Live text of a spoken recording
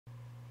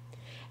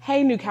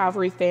Hey, New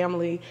Calvary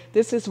family,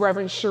 this is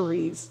Reverend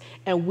Cherise,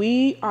 and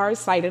we are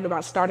excited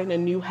about starting a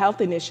new health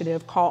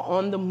initiative called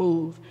On the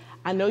Move.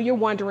 I know you're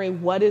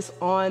wondering what is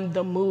On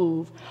the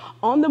Move.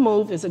 On the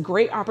Move is a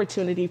great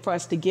opportunity for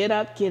us to get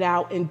up, get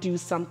out, and do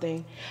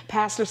something.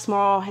 Pastor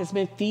Small has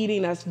been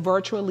feeding us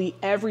virtually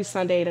every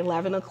Sunday at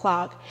 11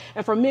 o'clock,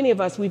 and for many of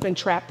us, we've been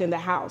trapped in the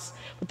house.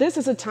 But this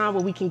is a time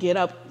where we can get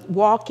up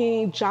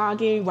walking,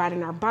 jogging,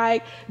 riding our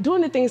bike,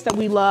 doing the things that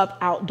we love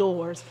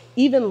outdoors,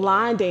 even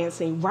line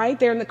dancing right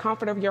there in the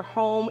comfort of your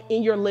home,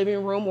 in your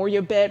living room or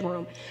your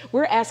bedroom.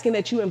 We're asking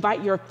that you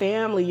invite your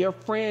family, your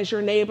friends,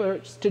 your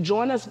neighbors to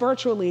join us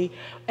virtually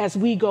as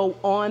we go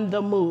on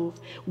the move.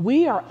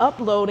 We are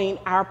uploading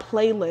our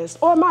playlist,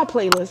 or my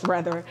playlist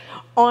rather,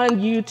 on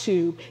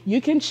YouTube.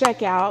 You can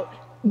check out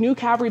New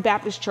Calvary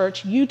Baptist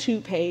Church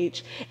YouTube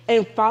page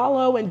and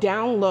follow and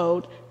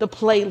download the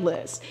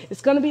playlist.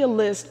 It's going to be a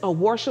list of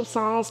worship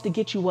songs to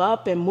get you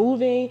up and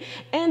moving,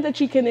 and that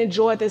you can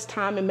enjoy this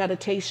time in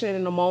meditation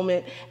in a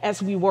moment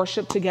as we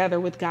worship together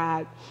with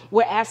God.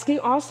 We're asking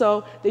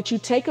also that you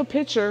take a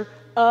picture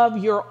of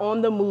your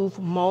on the move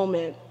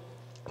moment.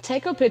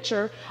 Take a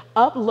picture,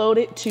 upload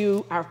it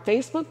to our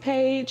Facebook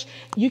page.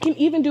 You can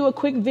even do a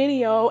quick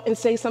video and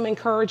say some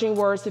encouraging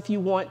words if you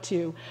want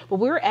to. But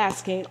we're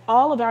asking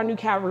all of our New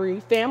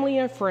Calvary family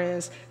and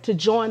friends to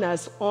join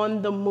us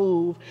on the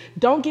move.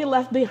 Don't get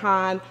left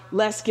behind.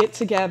 Let's get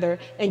together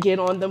and get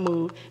on the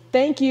move.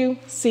 Thank you.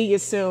 See you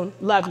soon.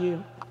 Love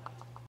you.